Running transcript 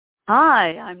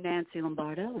Hi, I'm Nancy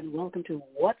Lombardo, and welcome to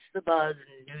What's the Buzz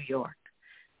in New York.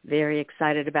 Very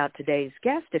excited about today's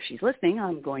guest. If she's listening,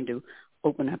 I'm going to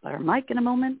open up our mic in a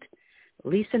moment.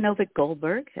 Lisa Novick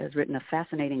Goldberg has written a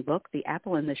fascinating book, The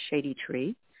Apple and the Shady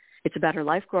Tree. It's about her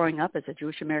life growing up as a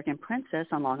Jewish-American princess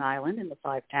on Long Island in the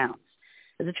Five Towns.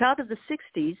 As a child of the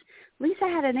 60s, Lisa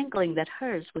had an inkling that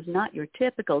hers was not your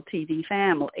typical TV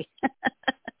family.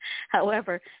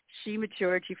 However, she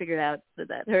matured. She figured out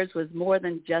that hers was more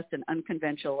than just an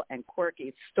unconventional and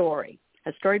quirky story.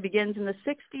 Her story begins in the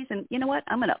 60s, and you know what?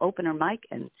 I'm going to open her mic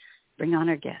and bring on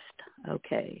her guest.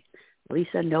 Okay,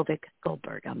 Lisa Novick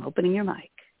Goldberg, I'm opening your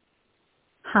mic.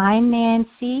 Hi,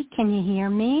 Nancy. Can you hear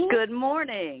me? Good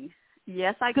morning.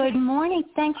 Yes, I can. Good morning.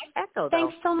 Thanks. Echo,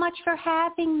 thanks so much for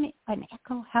having me. An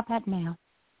echo? How about now?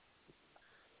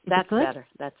 That's better.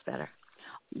 That's better.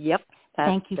 Yep.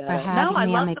 Thank you for having me. I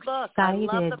love I'm the book. excited.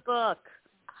 I love the book.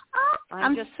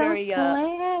 I'm just so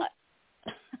glad.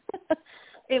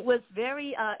 It was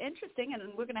very interesting, and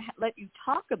we're going to let you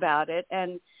talk about it.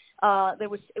 And it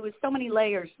was so many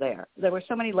layers there. There were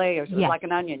so many layers. It was like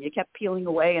an onion. You kept peeling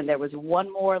away, and there was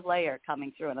one more layer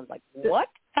coming through. And I was like, what?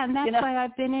 And that's why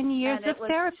I've been in years of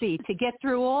therapy, to get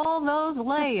through all those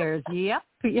layers. Yep.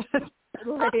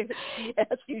 Layers.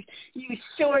 Yes, you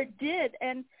sure did.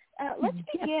 And let's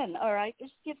begin, all right?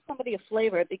 Just give somebody a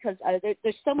flavor, because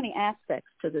there's so many aspects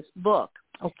to this book.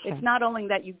 Okay. It's not only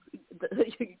that you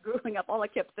growing up, all I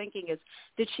kept thinking is,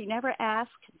 did she never ask,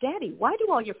 Daddy, why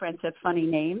do all your friends have funny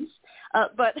names?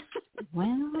 But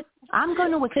well, I'm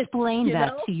going to explain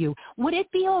that to you. Would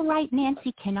it be all right,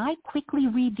 Nancy? Can I quickly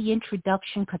read the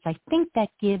introduction? Because I think that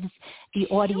gives the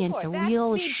audience a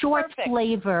real short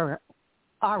flavor.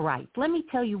 All right, let me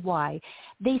tell you why.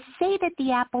 They say that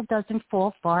the apple doesn't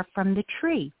fall far from the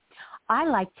tree. I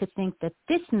like to think that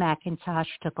this Macintosh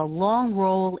took a long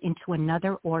roll into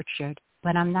another orchard,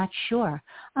 but I'm not sure.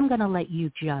 I'm going to let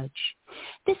you judge.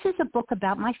 This is a book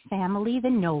about my family, the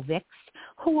Novicks,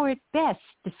 who are at best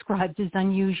described as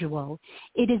unusual.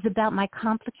 It is about my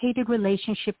complicated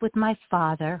relationship with my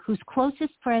father, whose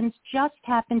closest friends just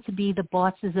happen to be the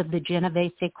bosses of the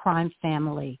Genovese crime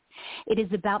family. It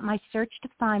is about my search to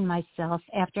find myself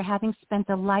after having spent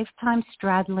a lifetime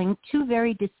straddling two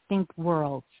very distinct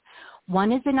worlds.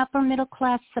 One is an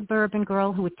upper-middle-class suburban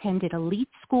girl who attended elite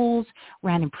schools,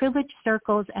 ran in privileged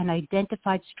circles, and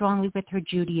identified strongly with her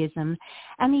Judaism,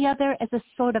 and the other as a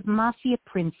sort of mafia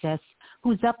princess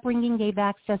whose upbringing gave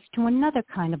access to another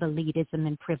kind of elitism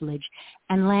and privilege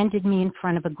and landed me in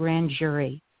front of a grand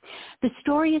jury. The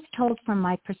story is told from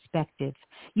my perspective.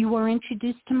 You were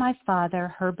introduced to my father,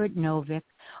 Herbert Novick,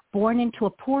 born into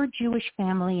a poor Jewish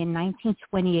family in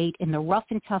 1928 in the rough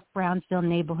and tough Brownsville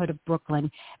neighborhood of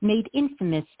Brooklyn, made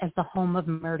infamous as the home of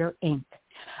Murder, Inc.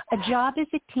 A job as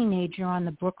a teenager on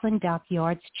the Brooklyn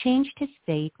dockyards changed his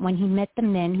fate when he met the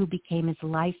men who became his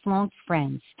lifelong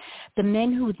friends, the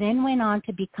men who then went on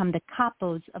to become the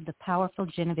capos of the powerful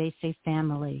Genovese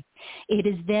family. It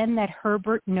is then that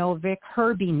Herbert Novick,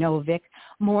 Herbie Novick,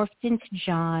 morphed into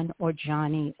John or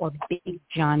Johnny or Big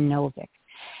John Novick.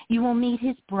 You will meet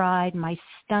his bride, my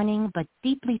stunning but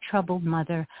deeply troubled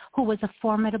mother, who was a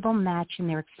formidable match in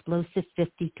their explosive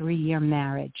 53-year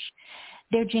marriage.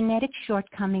 Their genetic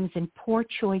shortcomings and poor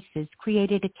choices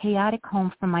created a chaotic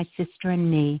home for my sister and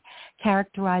me,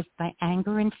 characterized by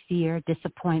anger and fear,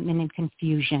 disappointment and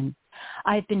confusion.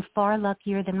 I have been far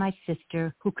luckier than my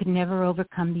sister, who could never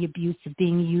overcome the abuse of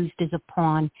being used as a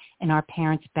pawn in our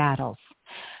parents' battles.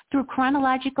 Through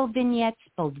chronological vignettes,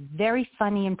 both very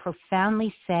funny and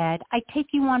profoundly sad, I take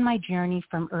you on my journey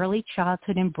from early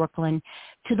childhood in Brooklyn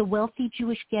to the wealthy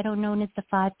Jewish ghetto known as the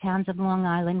Five Towns of Long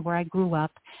Island, where I grew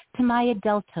up, to my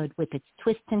adulthood with its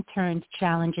twists and turns,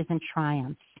 challenges and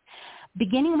triumphs.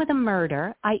 Beginning with a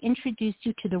murder, I introduced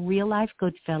you to the real-life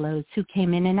Goodfellows who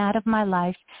came in and out of my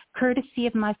life, courtesy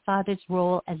of my father's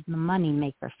role as the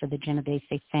moneymaker for the Genovese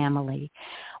family.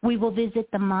 We will visit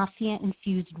the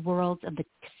mafia-infused worlds of the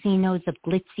casinos of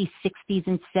glitzy 60s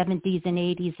and 70s and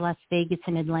 80s Las Vegas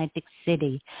and Atlantic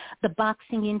City, the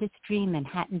boxing industry,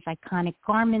 Manhattan's iconic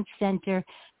garment center,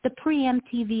 the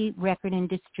pre-MTV record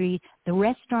industry, the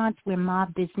restaurants where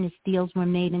mob business deals were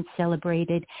made and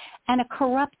celebrated, and a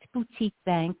corrupt boutique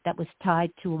bank that was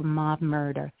tied to a mob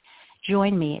murder.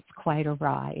 Join me. It's quite a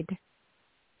ride.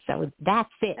 So that's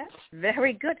it. That's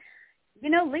very good. You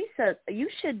know, Lisa, you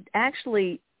should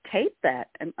actually tape that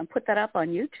and put that up on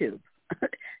YouTube.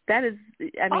 That is,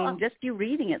 I mean, just you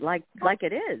reading it like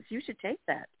it is. You should tape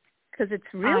that because it's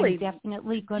really I'm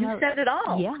definitely going to. You said it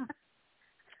all. Yeah.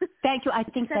 Thank you. I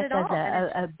think that does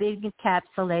a big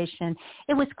encapsulation.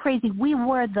 It was crazy. We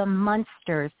were the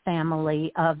Munsters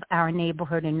family of our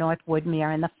neighborhood in North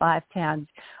Woodmere in the 5 towns.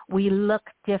 We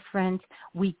looked different.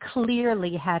 We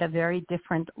clearly had a very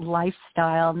different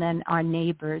lifestyle than our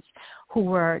neighbors, who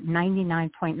were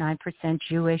 99.9%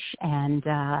 Jewish and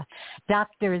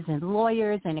doctors and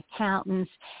lawyers and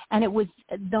accountants. And it was,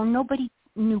 though nobody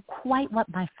knew quite what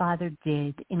my father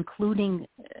did, including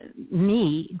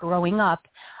me growing up,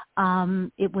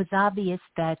 it was obvious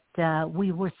that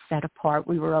we were set apart.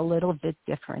 We were a little bit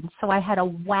different. So I had a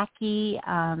wacky,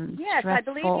 yes, stressful... I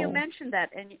believe you mentioned that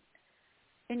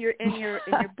in your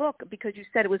book, because you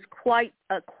said it was quite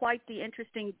the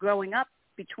interesting growing up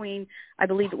between, I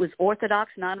believe it was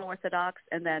Orthodox, non-Orthodox,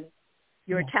 and then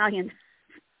your Italian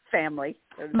family.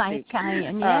 So to My speak.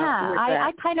 Italian, yeah.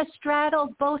 I kind of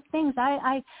straddled both things.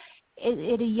 At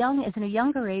a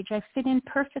younger age, I fit in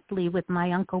perfectly with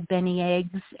my Uncle Benny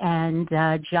Eggs and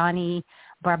Johnny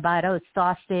Barbados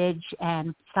sausage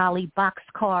and Sally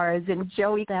boxcars and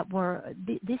Joey.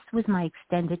 This was my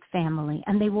extended family,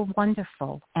 and they were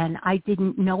wonderful, and I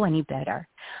didn't know any better.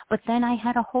 But then I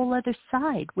had a whole other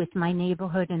side with my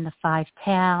neighborhood in the 5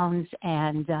 towns,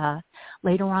 and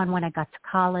later on when I got to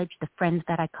college, the friends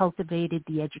that I cultivated,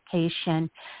 the education.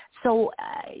 So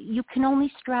you can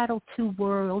only straddle 2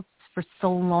 worlds for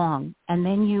so long, and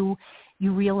then you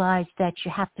realize that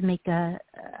you have to make a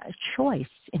choice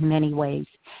in many ways,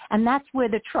 and that's where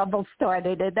the trouble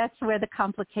started, and that's where the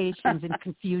complications and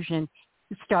confusion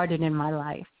started in my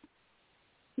life.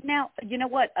 Now, you know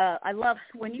what? I love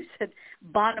when you said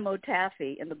Bonomo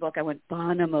Taffy in the book. I went,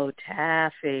 Bonomo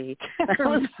Taffy. I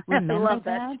love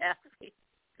that Taffy.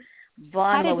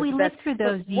 How did we live through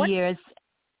those years?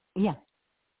 Yeah.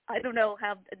 I don't know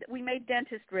how we made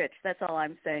dentist rich. That's all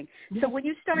I'm saying. So when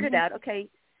you started out, okay,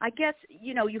 I guess,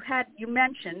 you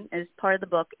mentioned as part of the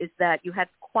book is that you had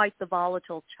quite the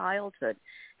volatile childhood,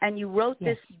 and you wrote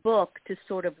this book to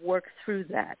sort of work through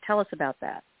that. Tell us about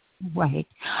that. Right.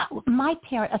 My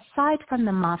parents, aside from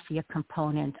the mafia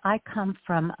component, I come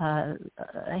from a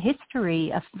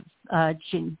history, a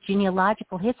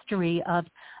genealogical history of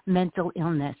mental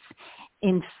illness.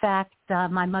 In fact,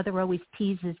 my mother always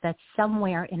teases that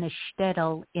somewhere in a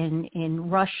shtetl in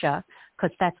Russia,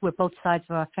 because that's where both sides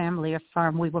of our family are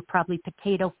from, we were probably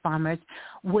potato farmers,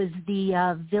 was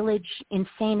the village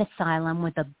insane asylum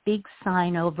with a big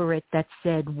sign over it that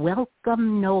said,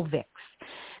 "Welcome Novick."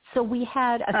 So we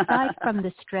had, aside from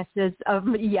the stresses of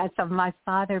my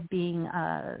father being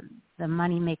the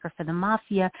moneymaker for the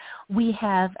mafia, we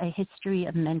have a history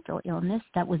of mental illness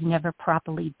that was never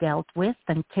properly dealt with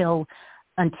until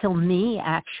me,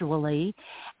 actually.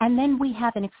 And then we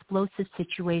have an explosive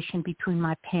situation between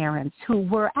my parents, who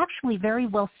were actually very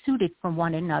well suited for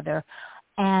one another.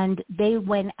 And they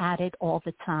went at it all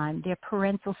the time. Their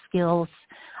parental skills,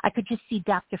 I could just see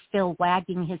Dr. Phil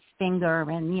wagging his finger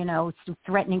and,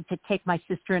 threatening to take my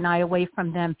sister and I away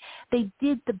from them. They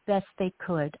did the best they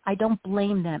could. I don't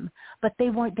blame them. But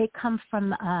they come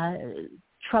from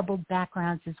troubled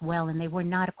backgrounds as well, and they were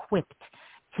not equipped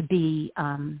to be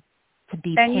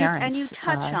parents. And you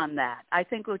touch on that. I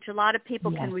think which a lot of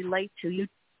people can relate to. You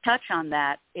touch on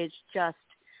that. It's just,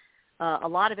 a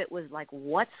lot of it was like,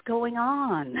 what's going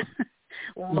on?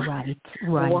 Right.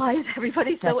 Why is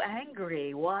everybody so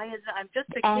angry? I'm just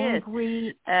a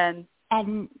angry kid.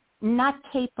 And not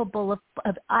capable of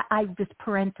I was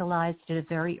parentalized at a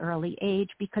very early age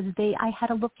because I had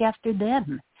to look after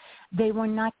them. They were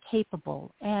not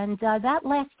capable. And that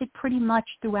lasted pretty much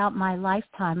throughout my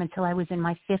lifetime until I was in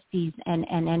my 50s and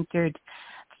entered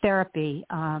therapy.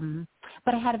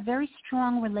 But I had a very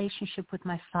strong relationship with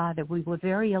my father. We were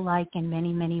very alike in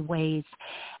many, many ways.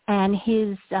 And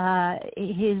his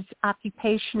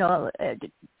occupational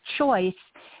choice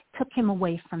took him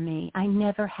away from me. I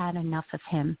never had enough of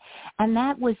him. And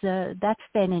that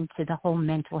fed into the whole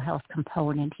mental health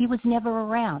component. He was never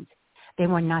around. They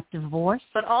were not divorced.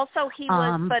 But also he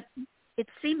was, but it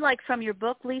seemed like from your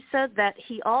book, Lisa, that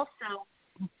he also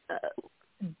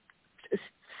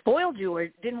spoiled you or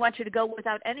didn't want you to go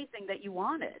without anything that you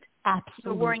wanted. Absolutely. You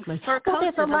were wearing fur coats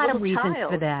there's a lot of reasons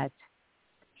child. for that.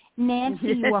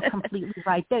 Nancy, you are completely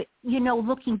right.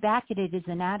 Looking back at it as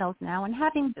an adult now and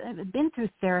having been through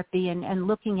therapy and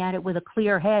looking at it with a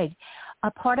clear head, a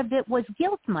part of it was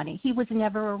guilt money. He was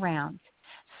never around.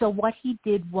 So what he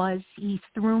did was he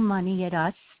threw money at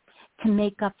us to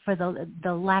make up for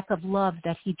the lack of love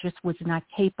that he just was not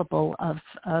capable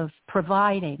of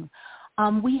providing.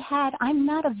 I'm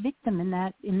not a victim in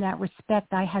that respect.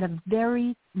 I had a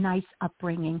very nice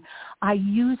upbringing. I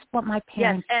used what my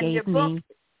parents gave me.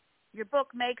 Your book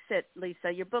makes it,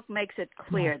 Lisa. Your book makes it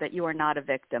clear that you are not a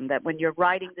victim. That when you're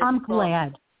writing this I'm book,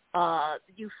 glad.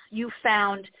 You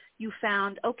found.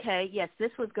 Okay, yes,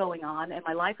 this was going on, and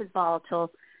my life is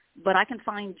volatile, but I can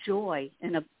find joy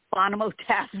in a Bonomo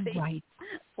taxi, right?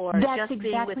 or That's just exactly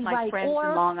being with my friends in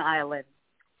Long Island.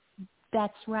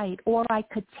 That's right. Or I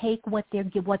could take what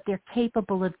they're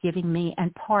capable of giving me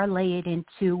and parlay it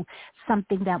into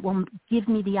something that will give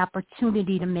me the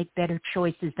opportunity to make better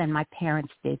choices than my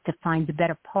parents did, to find a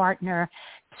better partner,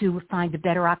 to find a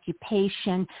better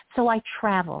occupation. So I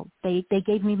traveled. They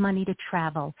gave me money to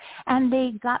travel, and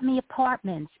they got me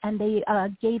apartments, and they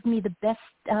gave me the best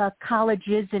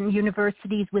colleges and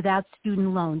universities without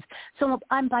student loans. So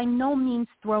I'm by no means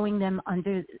throwing them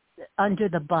under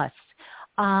the bus.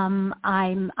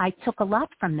 I took a lot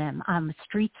from them. I'm a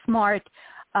street smart,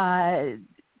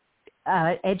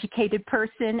 educated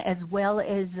person, as well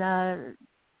as a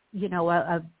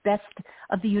best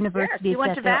of the universities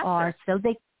that there are. So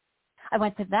I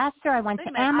went to Vassar, I went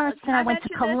to Amherst, and I went to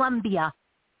Columbia.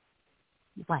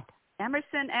 What?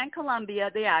 Emerson and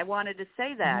Columbia. Yeah, I wanted to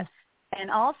say that.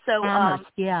 And also, Amherst,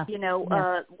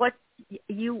 what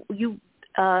you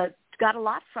got a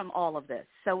lot from all of this.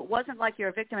 So it wasn't like you're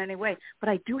a victim in any way. But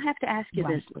I do have to ask you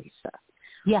this, Lisa.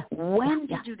 Yeah. When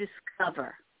did you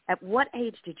discover, at what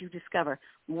age did you discover,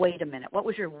 wait a minute? What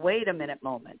was your wait a minute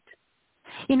moment?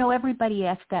 Everybody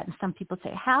asks that, and some people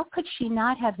say, how could she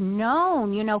not have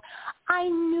known? I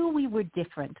knew we were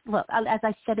different. Look, as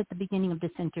I said at the beginning of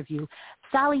this interview,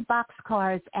 Sally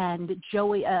Boxcars and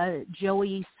Joey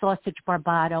Sausage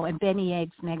Barbato and Benny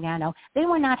Eggs Magano, they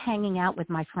were not hanging out with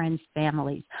my friends'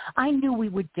 families. I knew we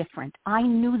were different. I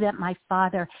knew that my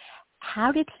father,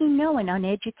 how did he know an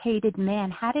uneducated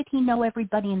man? How did he know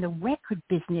everybody in the record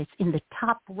business, in the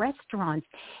top restaurants,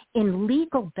 in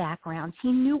legal backgrounds?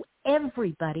 He knew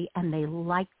everybody, and they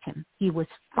liked him. He was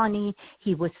funny.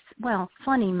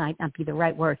 Funny might not be the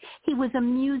right word. He was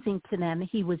amusing to them.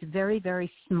 He was very,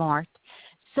 very smart.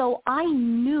 So I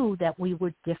knew that we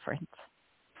were different.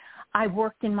 I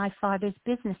worked in my father's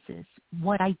businesses.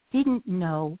 What I didn't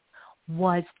know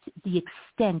was the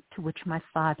extent to which my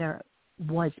father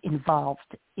was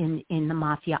involved in the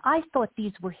mafia. I thought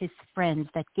these were his friends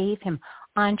that gave him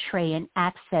entree and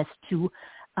access to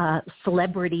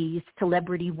celebrities,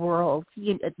 celebrity world,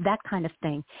 that kind of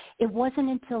thing. It wasn't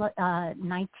until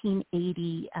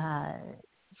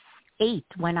 1988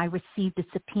 when I received a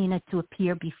subpoena to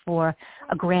appear before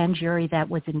a grand jury that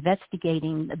was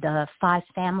investigating the 5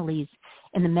 families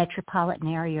in the metropolitan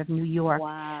area of New York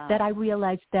that I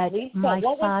realized that Lisa, my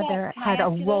father had a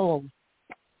role.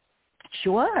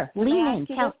 Sure. Lean in.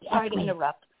 Sorry to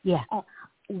interrupt. Yeah.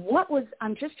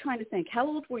 I'm just trying to think. How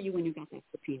old were you when you got that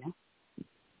subpoena?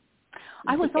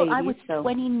 I was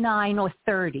 29 or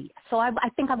 30. So I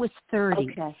think I was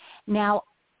 30. Okay. Now,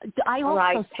 I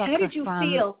also suffer from... How did you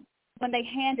feel when they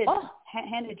handed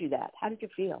you that? How did you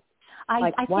feel?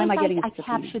 I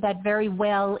capture that very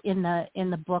well in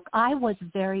the book. I was a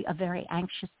very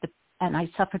anxious, and I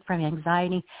suffered from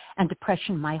anxiety and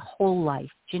depression my whole life,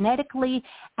 genetically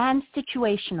and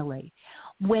situationally.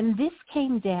 When this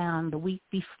came down the week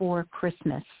before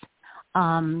Christmas,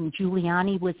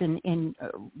 Giuliani was in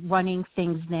running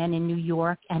things then in New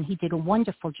York, and he did a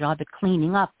wonderful job at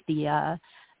cleaning up the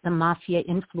mafia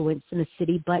influence in the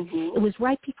city. But it was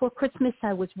right before Christmas.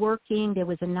 I was working. There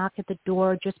was a knock at the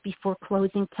door just before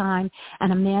closing time,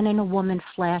 and a man and a woman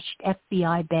flashed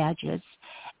FBI badges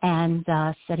and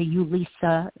said, "Are you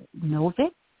Lisa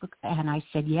Novick?" And I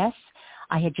said, "Yes."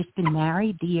 I had just been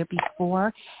married the year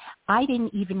before. I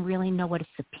didn't even really know what a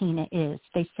subpoena is.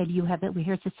 They said,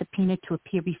 here's a subpoena to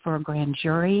appear before a grand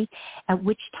jury, at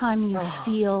which time you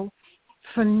feel,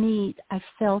 for me, I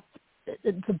felt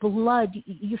the blood,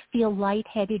 you feel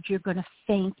lightheaded, you're going to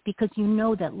faint, because you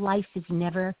know that life is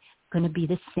never going to be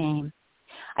the same.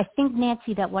 I think,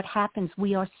 Nancy, that what happens,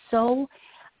 we are so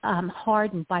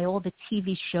hardened by all the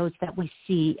TV shows that we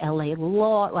see, LA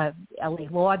Law,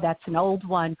 that's an old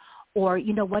one, or,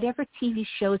 whatever TV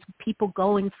shows, people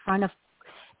go in front of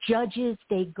judges,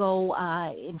 they go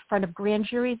in front of grand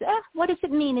juries. What does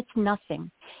it mean? It's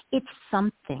nothing. It's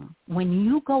something. When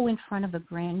you go in front of a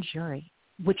grand jury,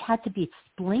 which had to be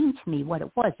explained to me what it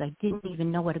was. I didn't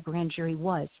even know what a grand jury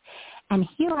was. And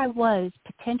here I was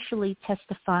potentially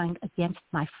testifying against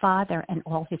my father and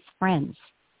all his friends.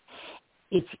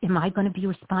 Am I going to be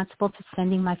responsible for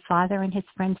sending my father and his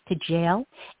friends to jail?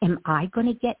 Am I going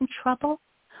to get in trouble?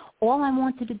 All I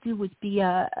wanted to do was be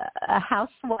a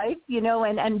housewife,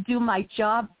 and do my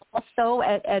job also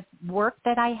at work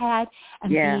that I had,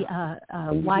 and be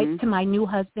a wife to my new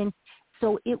husband.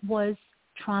 So it was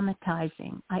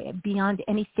traumatizing, beyond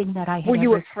anything that I had Were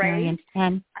you ever afraid? experienced.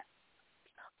 And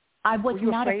I was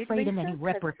not afraid, afraid of Lisa? any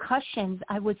repercussions.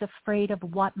 I was afraid of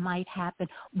what might happen,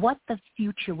 what the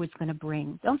future was going to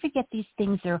bring. Don't forget, these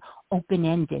things are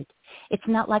open-ended. It's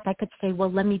not like I could say,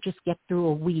 well, let me just get through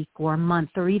a week or a month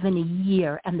or even a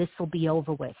year and this will be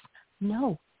over with.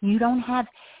 No, you don't have.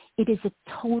 It is a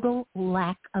total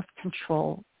lack of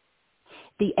control.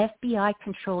 The FBI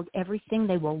controlled everything.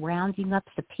 They were rounding up.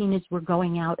 Subpoenas were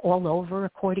going out all over,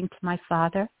 according to my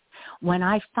father. When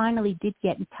I finally did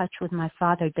get in touch with my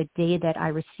father the day that I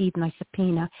received my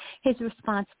subpoena, his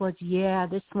response was, yeah,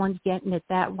 this one's getting it,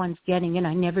 that one's getting it.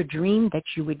 I never dreamed that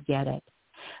you would get it.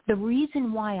 The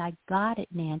reason why I got it,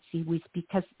 Nancy, was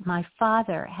because my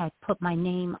father had put my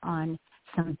name on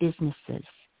some businesses.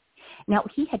 Now,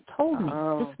 he had told me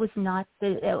this was not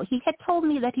he had told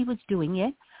me that he was doing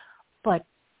it, but,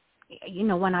 you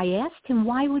know, when I asked him,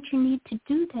 why would you need to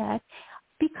do that?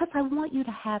 Because I want you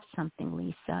to have something,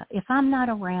 Lisa. If I'm not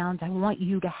around, I want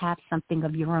you to have something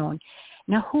of your own.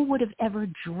 Now, who would have ever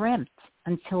dreamt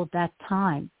until that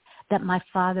time that my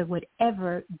father would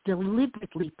ever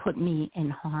deliberately put me in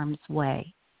harm's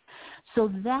way? So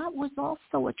that was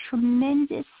also a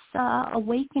tremendous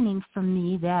awakening for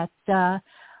me that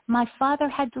my father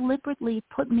had deliberately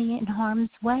put me in harm's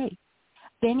way.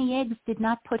 Benny Eggs did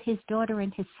not put his daughter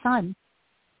and his son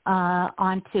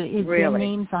onto their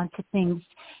names onto things.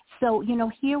 So, you know,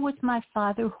 here was my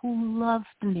father who loved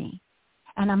me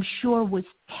and I'm sure was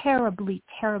terribly,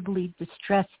 terribly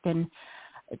distressed and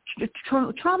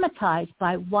traumatized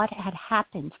by what had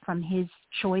happened from his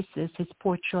choices, his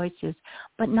poor choices.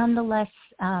 But nonetheless,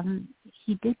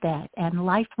 he did that, and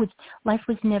life was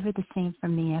never the same for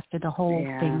me after the whole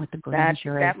thing with the grand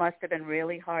jury. That must have been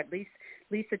really hard.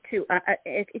 Lisa too.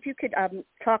 If you could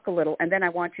talk a little, and then I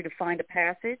want you to find a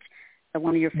passage,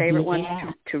 one of your favorite ones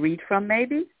to read from,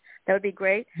 maybe. That would be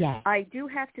great. Yes. I do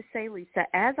have to say, Lisa,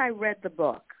 as I read the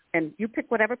book, and you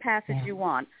pick whatever passage you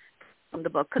want from the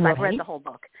book, because I've read the whole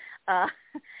book. Thank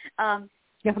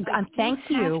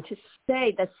you. have to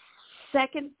say the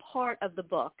second part of the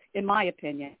book, in my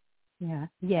opinion. Yeah.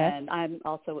 Yes. And I'm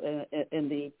also in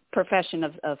the profession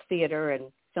of theater and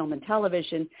film and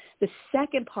television. The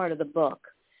second part of the book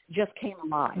just came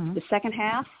alive. Mm-hmm. The second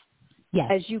half,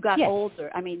 as you got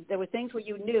older. I mean, there were things where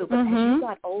you knew, but as you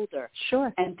got older,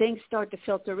 and things start to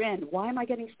filter in. Why am I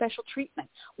getting special treatment?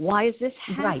 Why is this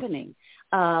happening?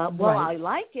 Well, I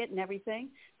like it and everything,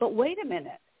 but wait a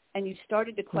minute. And you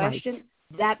started to question.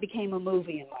 That became a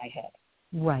movie in my head.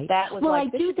 Right. That was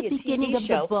like, this should be a beginning TV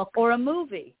show of the book or a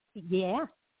movie. Yeah.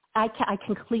 I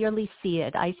can clearly see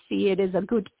it. I see it as a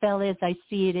Goodfellas. I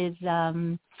see it as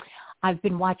I've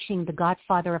been watching The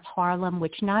Godfather of Harlem,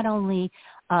 which not only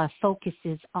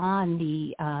focuses on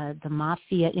the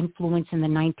mafia influence in the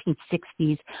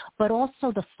 1960s, but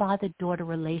also the father-daughter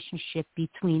relationship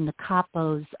between the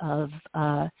capos of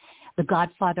The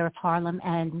Godfather of Harlem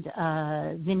and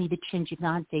Vinny the Chin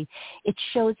Gigante. It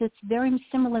shows it's very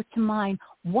similar to mine,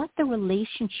 what the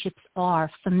relationships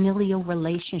are, familial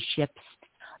relationships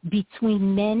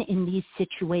between men in these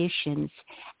situations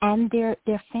and their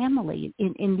family,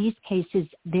 in these cases,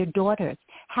 their daughters,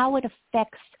 how it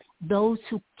affects those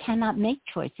who cannot make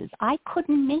choices. I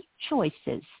couldn't make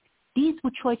choices. These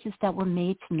were choices that were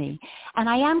made to me. And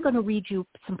I am going to read you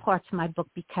some parts of my book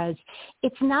because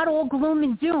it's not all gloom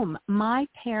and doom. My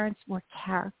parents were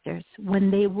characters. When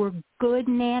they were good,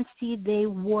 Nancy, they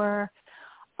were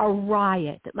a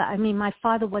riot. I mean, my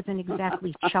father wasn't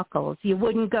exactly Chuckles. You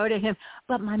wouldn't go to him.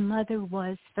 But my mother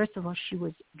was, first of all, she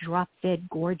was drop-dead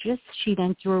gorgeous. She'd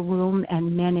enter a room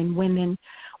and men and women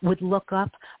would look up,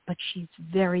 but she's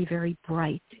very, very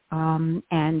bright.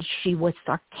 And she was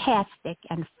sarcastic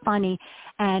and funny.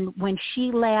 And when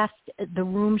she laughed, the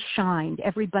room shined.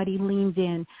 Everybody leaned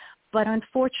in. But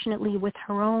unfortunately, with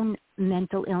her own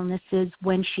mental illnesses,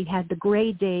 when she had the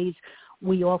gray days,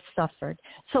 we all suffered.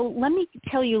 So let me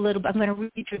tell you a little bit. I'm going to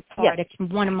read you a part. It's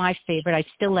one of my favorite. I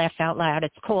still laugh out loud.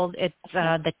 It's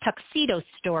The Tuxedo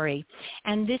Story.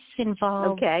 And this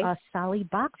involves Sally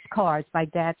Boxcars, my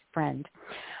dad's friend.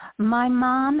 My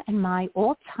mom and my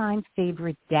all-time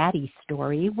favorite daddy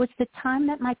story was the time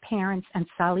that my parents and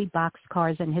Sally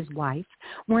Boxcars and his wife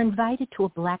were invited to a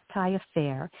black tie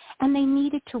affair, and they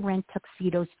needed to rent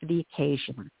tuxedos for the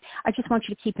occasion. I just want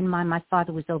you to keep in mind my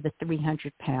father was over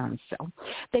 300 pounds, so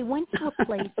they went to a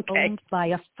place owned by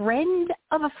a friend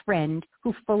of a friend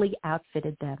who fully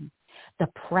outfitted them. The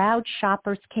proud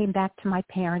shoppers came back to my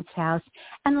parents' house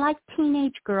and, like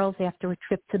teenage girls after a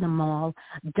trip to the mall,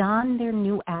 donned their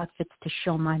new outfits to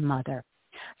show my mother.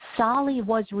 Solly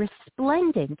was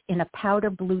resplendent in a powder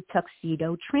blue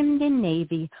tuxedo trimmed in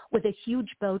navy with a huge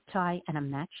bow tie and a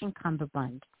matching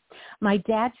cummerbund. My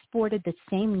dad sported the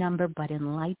same number but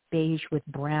in light beige with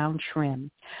brown trim.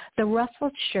 The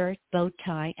ruffled shirt, bow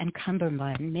tie, and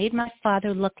cummerbund made my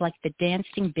father look like the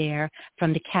dancing bear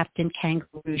from the Captain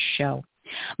Kangaroo show.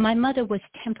 My mother was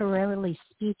temporarily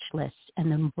speechless,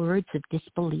 and the words of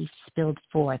disbelief spilled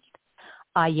forth.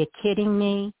 Are you kidding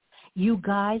me? You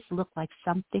guys look like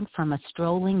something from a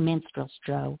strolling minstrel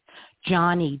show.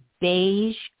 Johnny,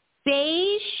 beige?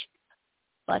 Beige?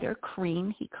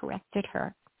 Buttercream, he corrected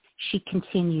her. She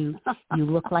continued, you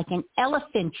look like an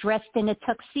elephant dressed in a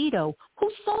tuxedo. Who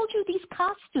sold you these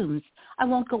costumes? I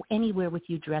won't go anywhere with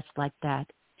you dressed like that.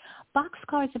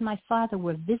 Boxcars and my father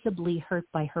were visibly hurt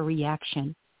by her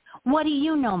reaction. What do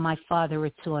you know, my father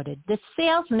retorted. The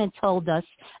salesman told us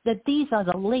that these are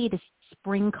the latest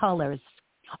spring colors.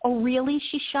 Oh, really?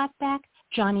 She shot back.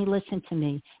 Johnny, listen to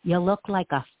me. You look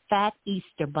like a fat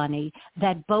Easter bunny.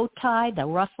 That bow tie, the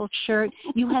ruffled shirt,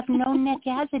 you have no neck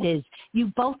as it is. You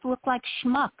both look like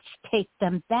schmucks. Take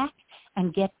them back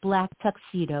and get black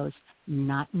tuxedos.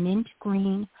 Not mint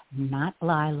green, not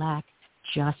lilac,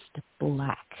 just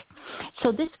black.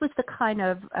 So this was the kind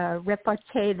of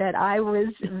repartee that I was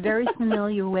very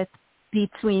familiar with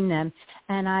between them.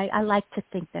 And I like to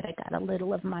think that I got a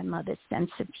little of my mother's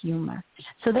sense of humor.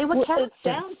 So they were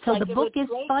characters. So the book is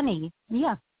funny.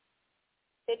 Yeah.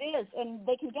 It is. And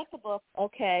they can get the book,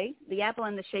 okay, The Apple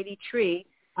and the Shady Tree,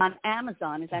 on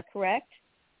Amazon. Is that correct?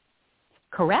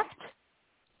 Correct.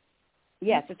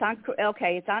 Yes, it's on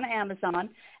Amazon.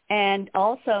 And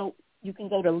also you can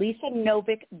go to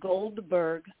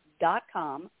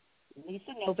LisaNovickGoldberg.com,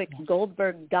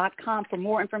 LisaNovickGoldberg.com for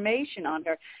more information on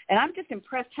her. And I'm just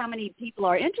impressed how many people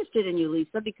are interested in you,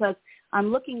 Lisa, because I'm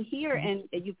looking here and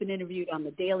you've been interviewed on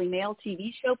the Daily Mail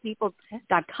TV show,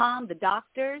 People.com, The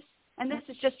Doctors, and this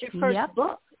is just your first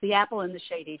book, The Apple and the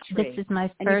Shady Tree. This is my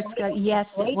first, yes,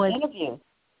 it was. Interview.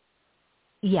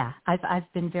 Yeah,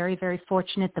 I've been very, very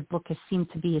fortunate. The book has seemed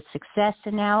to be a success,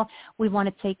 and now we want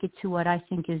to take it to what I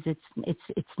think is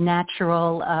its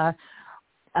natural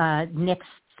next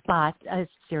spot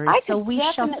series. So we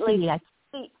shall see.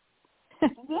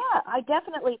 Yeah, I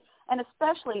definitely, and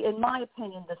especially in my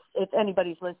opinion, if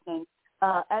anybody's listening,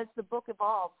 as the book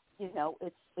evolves,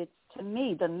 it's to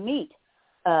me the meat.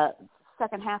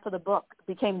 Second half of the book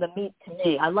became the meat to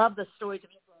me. I love the stories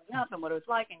of you growing up and what it was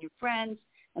like and your friends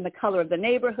and the color of the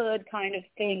neighborhood kind of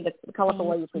thing, the colorful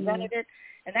way you presented it.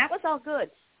 And that was all good.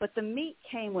 But the meat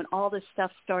came when all this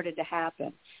stuff started to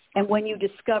happen. And when you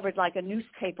discovered like a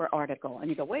newspaper article and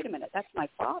you go, wait a minute, that's my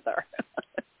father.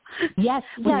 Yes,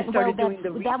 that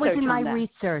was in my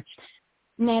research.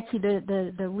 Nancy,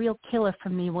 the real killer for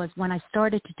me was when I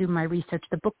started to do my research.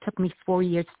 The book took me 4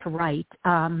 years to write,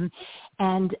 and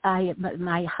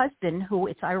my husband, who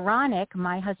it's ironic,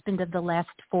 my husband of the last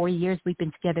 4 years, we've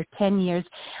been together 10 years,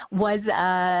 was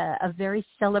a very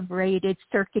celebrated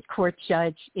circuit court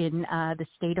judge in the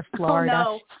state of Florida.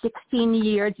 Oh, no. 16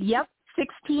 years. Yep.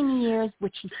 16 years,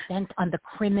 which he spent on the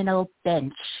criminal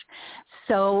bench.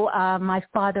 So my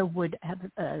father would have,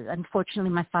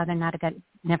 unfortunately, my father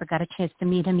never got a chance to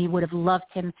meet him. He would have loved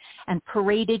him and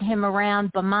paraded him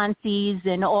around Bamontes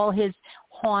and all his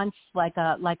haunts like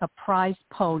a prize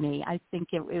pony. I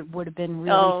think it would have been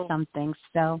really something.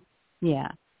 So, yeah.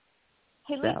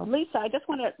 Hey, Lisa, I just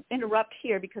want to interrupt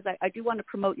here because I do want to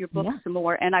promote your book some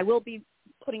more, and I will be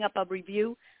putting up a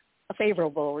review, a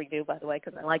favorable review, by the way,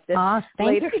 because I like this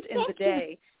later in the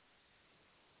day.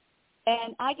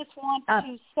 And I just want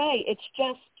to say it's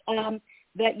just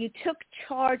that you took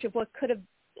charge of what could have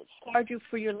scarred you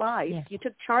for your life. Yes. You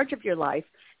took charge of your life,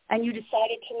 and you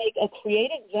decided to make a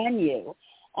creative venue.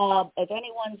 If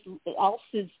anyone else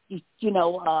is,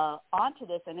 onto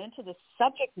this and into this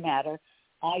subject matter,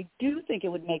 I do think it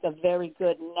would make a very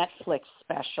good Netflix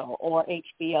special or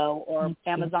HBO or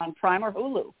Amazon Prime or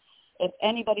Hulu. If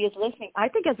anybody is listening, I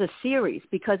think as a series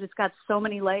because it's got so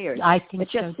many layers. I think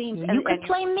it just seems. You could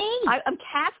play me. I'm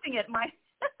casting it.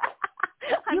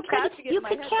 You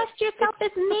could cast yourself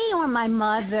as me or my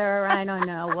mother. I don't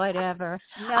know, whatever.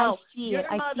 No, I see it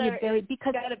very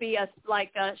because it's got to be a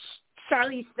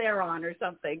Charlize Theron or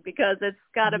something because it's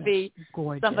got to be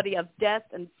gorgeous. Somebody of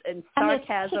depth and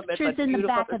sarcasm and beautiful in the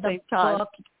back at of the the same time.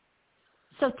 Book.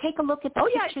 So take a look at the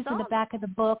pictures in the back of the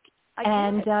book.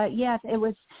 Yes, it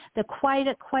was quite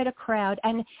a crowd.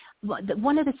 And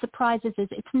one of the surprises is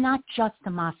it's not just a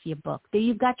mafia book.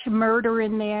 You've got your murder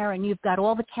in there, and you've got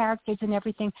all the characters and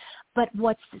everything. But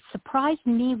what surprised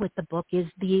me with the book is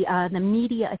the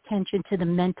media attention to the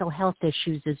mental health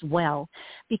issues as well,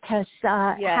 because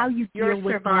how you deal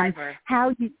with them,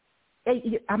 how you.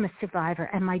 I'm a survivor,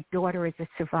 and my daughter is a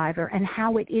survivor, and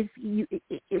how it is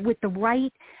with the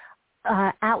right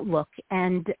outlook,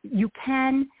 and you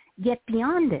can get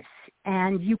beyond this,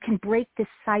 and you can break this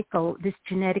cycle, this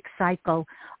genetic cycle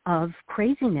of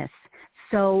craziness.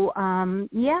 So,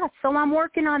 so I'm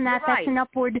working on that. Right.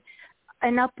 That's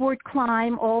an upward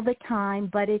climb all the time,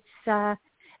 but it's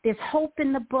there's hope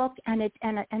in the book, and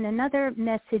another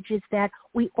message is that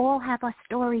we all have a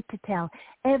story to tell.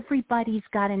 Everybody's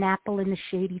got an apple in the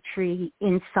shady tree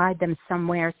inside them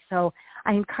somewhere. So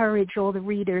I encourage all the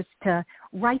readers to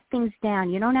write things down.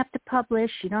 You don't have to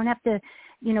publish. You don't have to,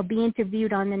 be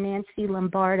interviewed on the Nancy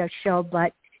Lombardo show,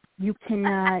 but you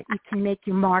can make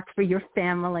your mark for your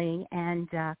family, and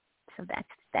so that's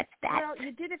that. Well,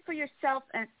 you did it for yourself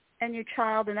and your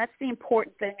child, and that's the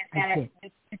important thing. And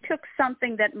you took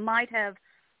something that might have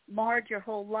marred your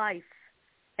whole life,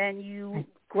 and you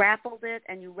grappled it,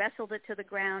 and you wrestled it to the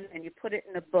ground, and you put it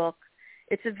in a book.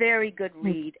 It's a very good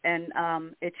read, and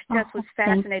it just was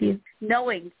fascinating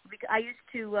knowing. I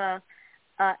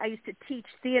used to teach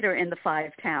theater in the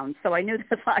Five Towns, so I knew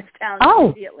the Five Towns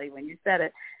immediately when you said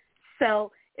it.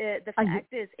 So the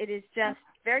fact is, it is just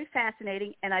very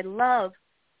fascinating, and I love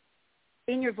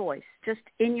in your voice,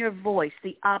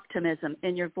 the optimism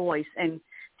in your voice, and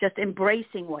just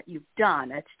embracing what you've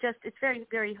done. It's very,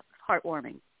 very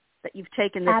heartwarming that you've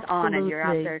taken this on and you're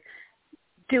out there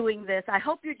doing this. I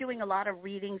hope you're doing a lot of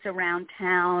readings around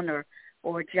town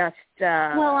or just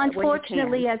well,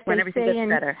 unfortunately, as they say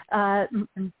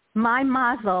my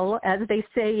mazel, as they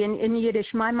say in Yiddish,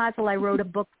 my mazel, I wrote a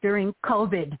book during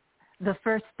COVID, the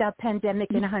first pandemic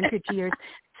in 100 years.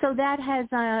 So that has,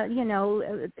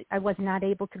 I was not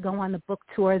able to go on the book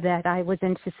tour that I was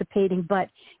anticipating, but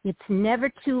it's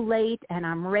never too late, and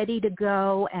I'm ready to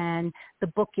go, and the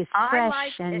book is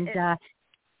fresh.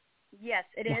 Yes,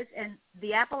 it is. And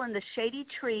The Apple and the Shady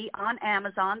Tree on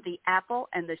Amazon, The Apple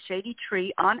and the Shady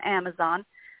Tree on Amazon,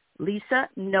 Lisa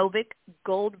Novick,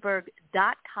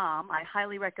 Goldberg.com. I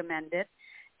highly recommend it.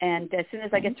 And as soon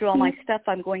as I get through all my stuff,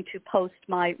 I'm going to post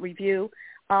my review.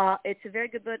 It's a very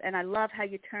good book, and I love how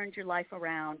you turned your life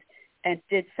around and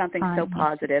did something so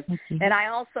positive. And I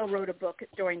also wrote a book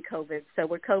during COVID, so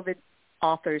we're COVID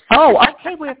authors. Oh,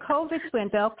 okay, we're COVID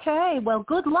twins. Okay, well,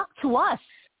 good luck to us.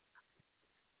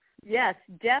 Yes,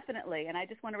 definitely. And I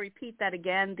just want to repeat that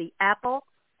again, The Apple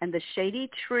and the Shady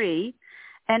Tree.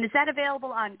 And is that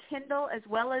available on Kindle as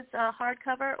well as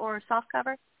hardcover or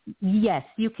softcover? Yes,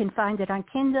 you can find it on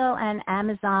Kindle and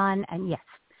Amazon, and yes.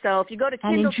 So if you go to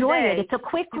Kindle and enjoy today, it. It's a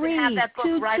quick read. Have that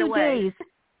book right two away. Days.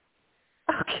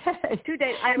 Okay. 2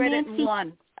 days. I read it in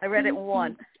one.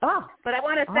 Oh. But I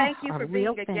want to thank you for being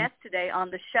a thing. guest today on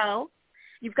the show.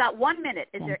 You've got 1 minute.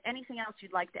 Is there anything else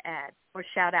you'd like to add or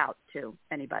shout out to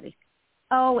anybody?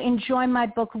 Oh, enjoy my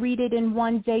book. Read it in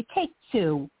one day. Take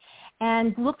 2.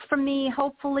 And look for me,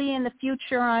 hopefully, in the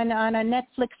future on a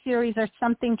Netflix series or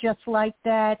something just like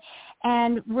that.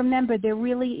 And remember, there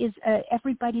really is,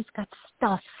 everybody's got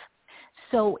stuff.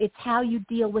 So it's how you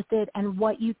deal with it and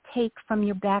what you take from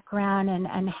your background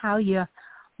and how you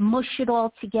mush it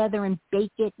all together and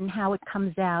bake it and how it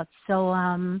comes out. So,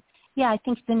 I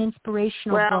think it's an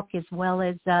inspirational book as well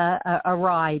as a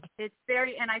ride. It's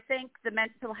and I think the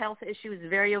mental health issue is a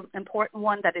very important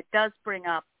one, that it does bring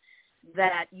up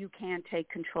that you can take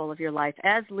control of your life,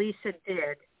 as Lisa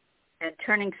did, and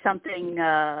turning something,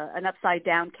 an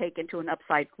upside-down cake into an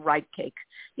upside-right cake,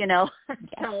 Yes.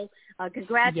 So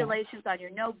congratulations on your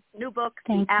new book,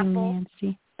 Thank The Apple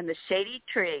Nancy. and the Shady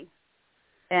Tree.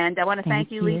 And I want to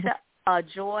thank you, Lisa. A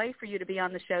joy for you to be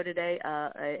on the show today,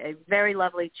 a very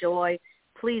lovely joy.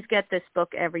 Please get this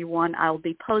book, everyone. I'll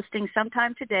be posting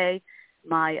sometime today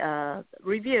my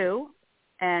review,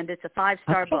 and it's a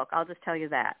 5-star book. I'll just tell you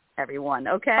that, everyone.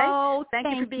 Okay? Oh, thank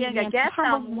you for being a guest.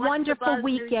 Have a wonderful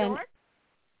weekend.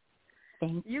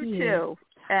 Thank you. You too.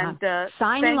 And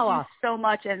signing off. Thank you so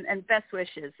much, and best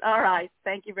wishes. All right.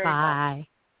 Thank you very much.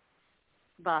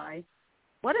 Bye.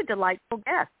 What a delightful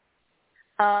guest.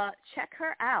 Check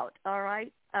her out, all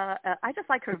right? I just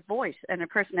like her voice and her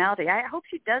personality. I hope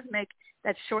she does make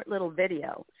that short little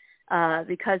video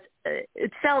because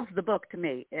it sells the book to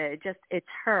me. It's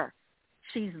her.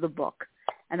 She's the book,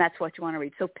 and that's what you want to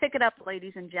read. So pick it up,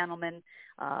 ladies and gentlemen.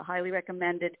 Highly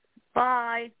recommended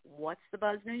by What's the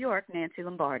Buzz New York, Nancy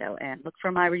Lombardo. And look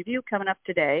for my review coming up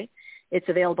today. It's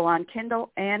available on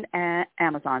Kindle and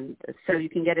Amazon, so you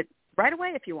can get it right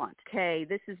away if you want. Okay,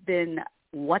 this has been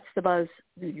What's the Buzz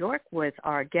New York with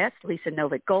our guest, Lisa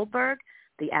Novick Goldberg,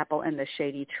 The Apple and the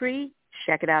Shady Tree.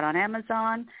 Check it out on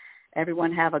Amazon.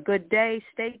 Everyone have a good day.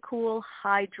 Stay cool,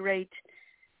 hydrate,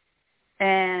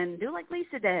 and do like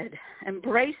Lisa did.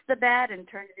 Embrace the bad and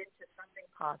turn it into something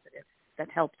positive that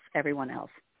helps everyone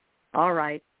else. All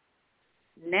right.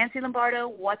 Nancy Lombardo,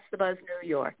 What's the Buzz New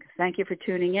York. Thank you for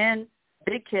tuning in.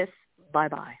 Big kiss.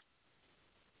 Bye-bye.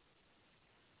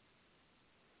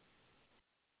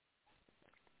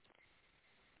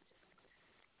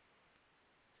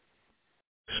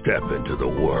 Step into the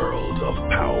world of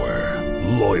power,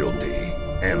 loyalty,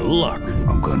 and luck.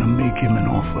 I'm gonna make him an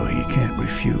offer he can't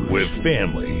refuse. With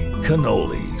family,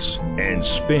 cannolis, and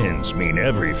spins mean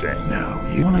everything.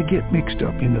 Now, you wanna get mixed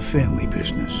up in the family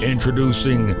business.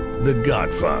 Introducing The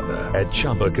Godfather at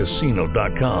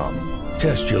ChumbaCasino.com.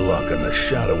 Test your luck in the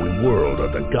shadowy world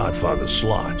of The Godfather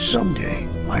slot. Someday,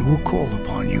 I will call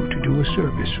upon you to do a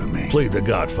service for me. Play The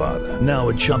Godfather now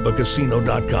at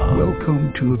ChumbaCasino.com.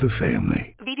 Welcome to the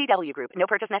family. VGW Group. No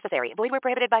purchase necessary. Void where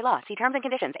prohibited by law. See terms and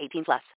conditions. 18+.